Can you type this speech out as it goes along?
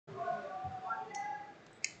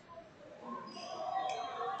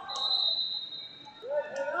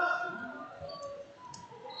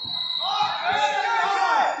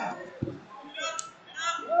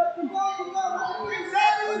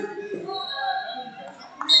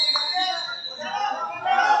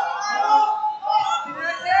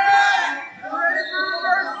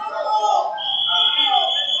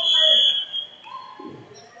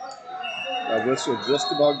This one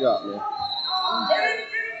just about got me.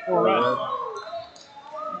 All right.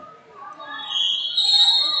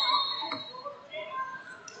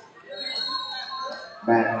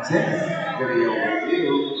 Mat 10, video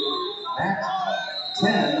review. Mat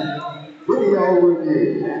 10, video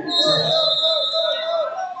review. Mat 10.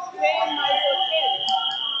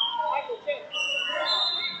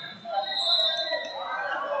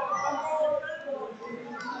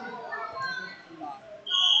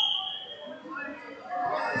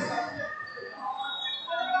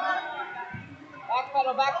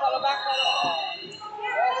 Back pedal.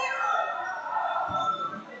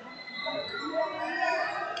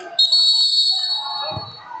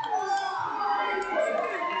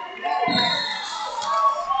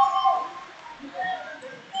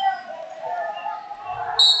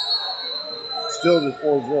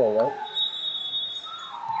 4-0, right?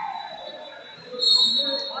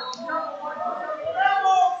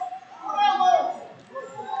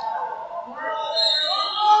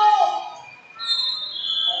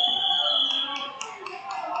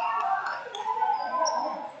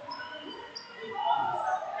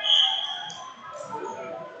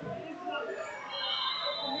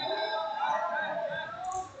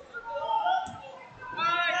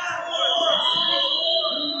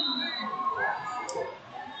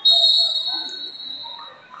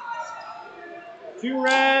 Two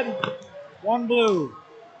red, one blue.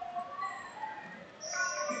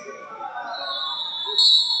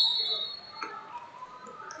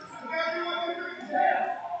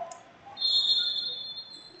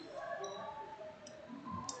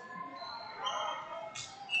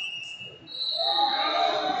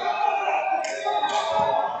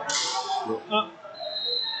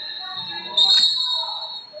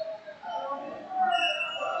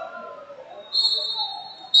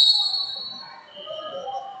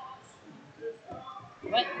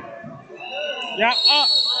 Yeah, up.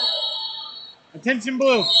 Attention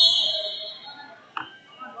blue.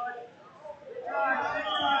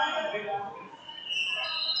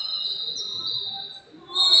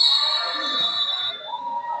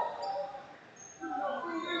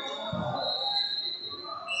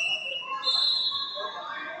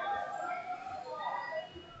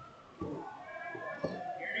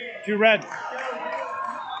 Two red.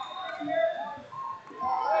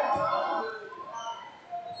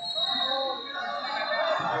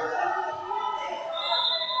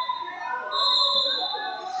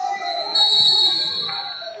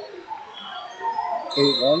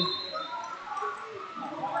 Eight one.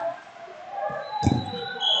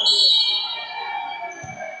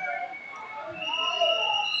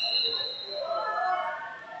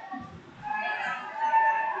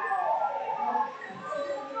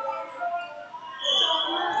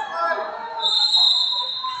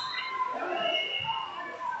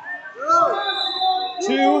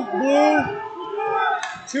 Two blue.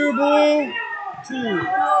 Two blue.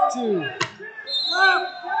 Two.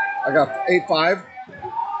 I got 8-5.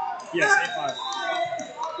 Yes, 8-5.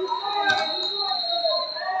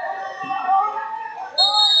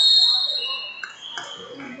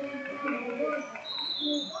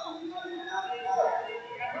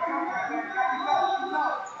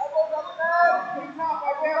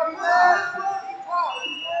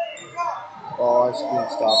 Oh, I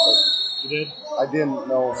didn't stop it. You did? I didn't.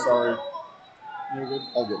 No, sorry. You're good.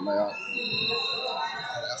 I'll get my out.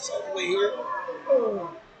 Here,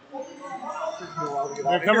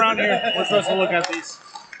 come around here. We're supposed to look at these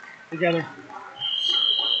together.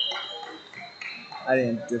 I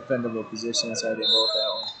didn't defendable position, so I didn't go with that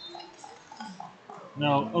one.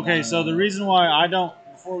 No. Okay, so the reason why I don't,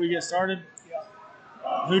 before we get started,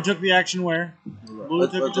 who took the action where? Blue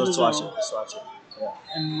took it to the zone. Let's watch it. Yeah.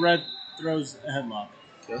 And red throws a headlock.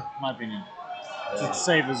 Okay. In my opinion. To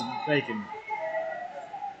save his bacon.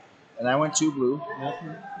 And I went two blue. Yep.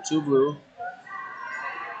 Two blue.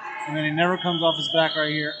 And then he never comes off his back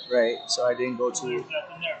right here. Right, so I didn't go two.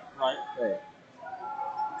 Right. Right.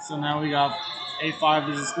 So now we got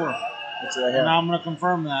 8-5 as a score. That's what I And have. now I'm going to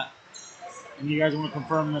confirm that. And you guys want to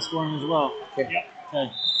confirm the scoring as well. Okay. Yep.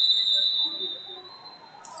 Okay.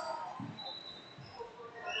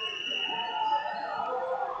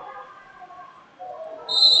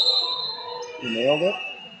 You nailed it.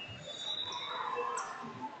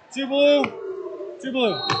 Two blue. Two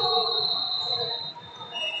blue. All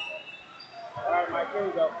right, Mike, here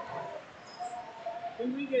we go.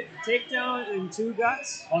 Can we get takedown in two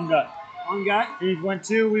guts? One gut. One gut? He went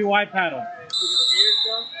two, we white paddle.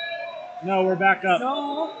 No, we're back up.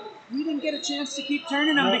 No, we didn't get a chance to keep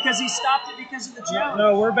turning him because he stopped it because of the challenge.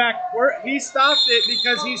 No, we're back. He stopped it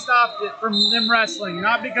because he stopped it from them wrestling,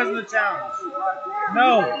 not because of the challenge.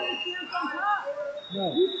 No.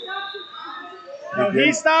 No. No,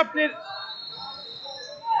 he stopped it.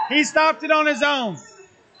 He stopped it on his own.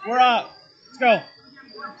 We're up. Let's go.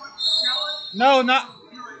 No, not.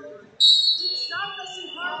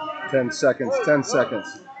 10 seconds. 10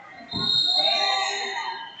 seconds.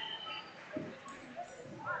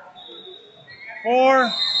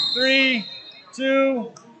 Four, 3,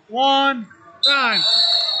 2, 1. Time.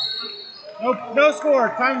 Nope, no score.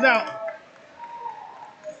 Time's out.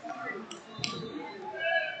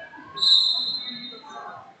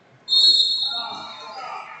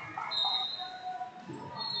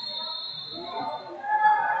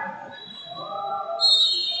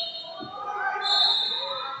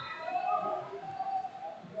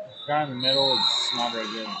 Guy in the middle is not very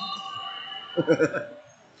good.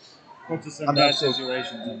 Puts us in bad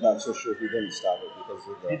situations. I'm not so sure he didn't stop it because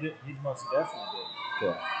of the. He most definitely did.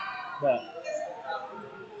 Yeah. But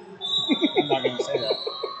I'm not going to say that.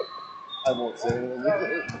 I won't say it.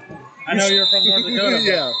 I know you're from North Dakota. But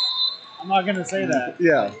Yeah. I'm not going to say that.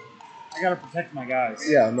 Yeah. I got to protect my guys.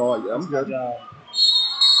 Yeah. No, I'm good.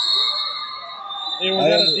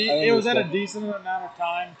 It was at a decent amount of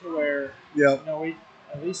time to where Yeah. you know,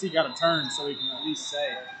 at least he got a turn, so we can at least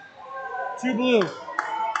say 2 blue,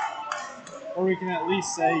 or we can at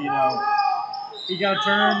least say, you know, he got a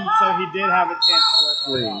turn, so he did have a chance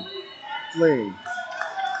to work on it. Fleeing.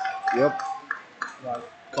 Yep. Right.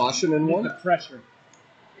 Caution in one. The pressure.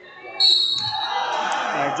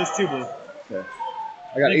 Just 2 blue. Okay.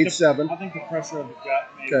 I got 8-7. I think the pressure of the gut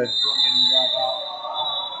maybe Okay. is what made him drive out.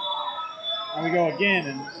 And we go again,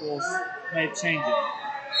 and we'll may change it.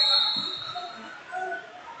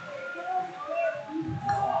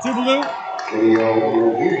 2 blue. Video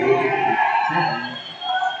review. 10.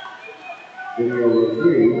 Video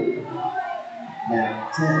review. Now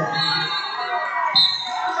 10.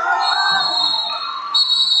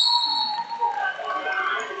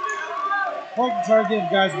 Important to try to give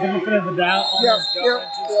guys the benefit of the doubt on those gut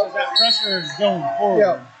wrenches, because that pressure is going forward.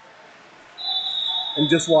 Yeah. And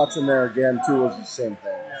just watching there again too was the same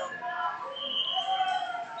thing.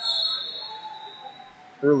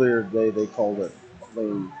 Earlier today they called it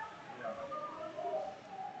lane.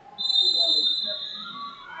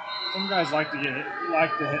 Some guys like to hit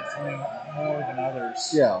something more than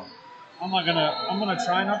others. Yeah. I'm gonna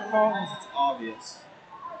try not to call it unless it's obvious.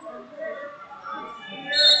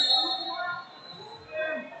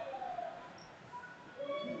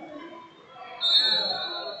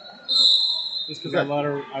 Just because I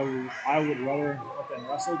would rather let them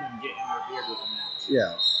wrestle than get interfered with a match. Yeah. You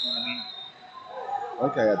know what I mean? I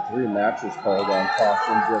think I had 3 matches called on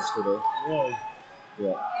cautions yesterday. Really?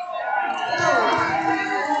 Yeah.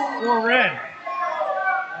 4 red.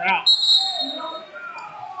 We're out.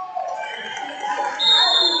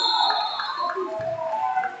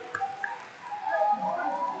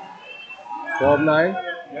 $12-9.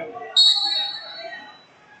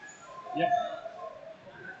 Yep.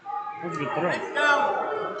 That was a good throw.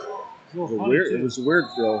 It was a weird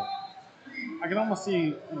throw. I can almost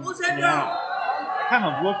see. I kind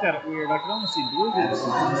of looked at it weird. I could almost see blue.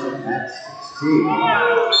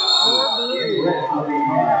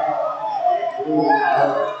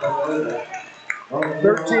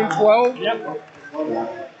 13-12. Yep.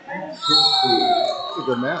 It's a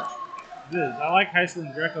good match. It is. I like high school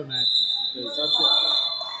and Greco matches because that's what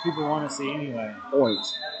people want to see anyway.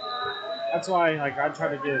 Points. That's why, like, I try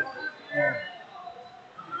to give.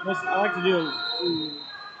 I like to do.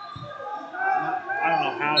 I don't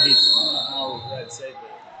know how Red saved it.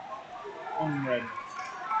 Only Red.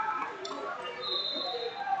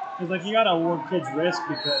 Because, like, you got to award kids risk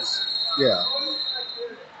because. Yeah.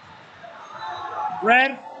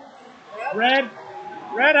 Red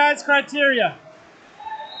has criteria.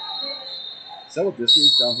 Is that what this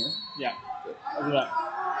means down here? Yeah. Look at that.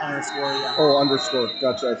 Underscore, yeah. Oh, underscore.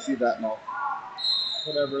 Gotcha. I see that now.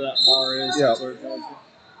 Whatever that bar is. Yeah. That's what it tells you.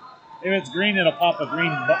 If it's green, it'll pop a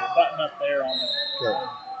green button up there on the. Okay.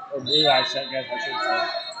 Or blue, I guess I should say.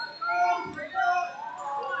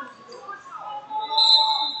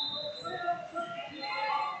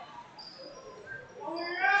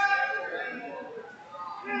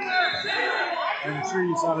 I'm sure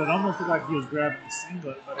you saw it. It almost looked like he was grabbing the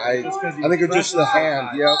singlet, but I just because he think it's just the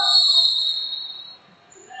hand. Yep.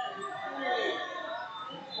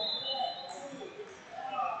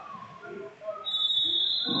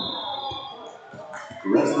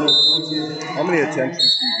 How many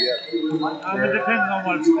attentions do you get? It depends on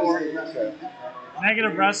what it's for. Okay.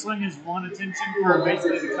 Negative wrestling is 1 attention for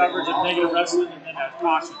basically the coverage of negative wrestling, and then a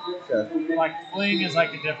caution. Okay. Like fling is like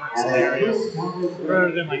a different scenario,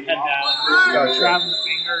 rather than like head down, Gotcha. grabbing the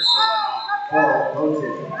fingers or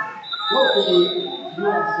whatnot.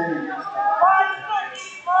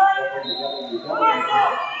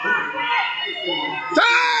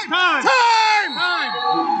 Time!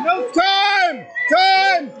 No Time!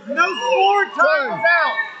 Time! No score. Time was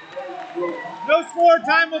out. No score.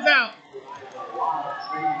 Time was out.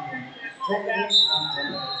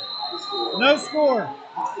 No score.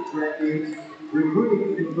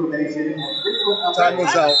 Time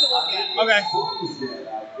was out. Okay.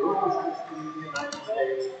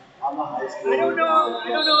 I don't know if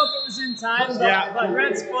it was in time, Yeah. but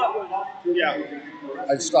Red's foot was. Yeah.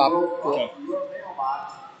 I stopped.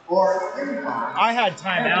 I had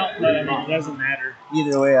timeout, but I mean, it doesn't matter.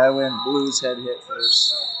 Either way, I went Blues head hit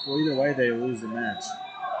first. Well, either way, they lose the match.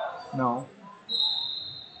 No.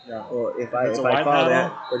 Yeah. Well, if It's I a white call paddle?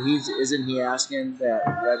 that, but isn't he asking that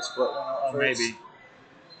Red's foot went out Oh, first? maybe.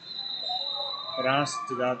 But honest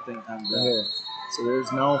to God, think time's out. Here. So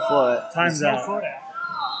there's no foot. Time's out.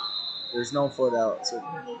 There's no foot out, so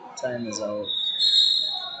time is out.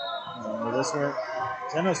 Will this work?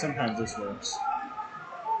 'Cause I know sometimes this works.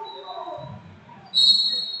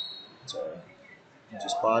 So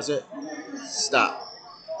just pause it. Stop.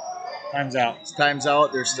 Time's out. Time's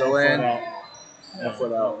out. They're still No in. foot out. No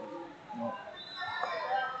foot out.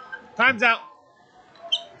 Time's out.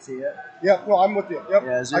 See it? Yep, no, I'm with you. Yep.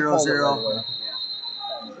 Yeah, I 0-0. called it right away.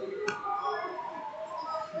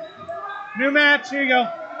 New match. Here you go.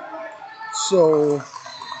 So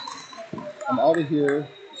I'm out of here.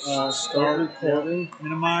 Start recording. Yep.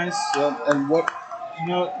 Minimize. Yep. And what?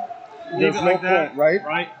 No. There's no point, right?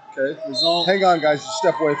 Right. Okay. Result. Hang on, guys. Just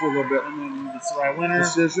step away for a little bit. And then it's the right winner.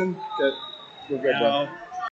 Decision. Okay. We're good. Now, Then.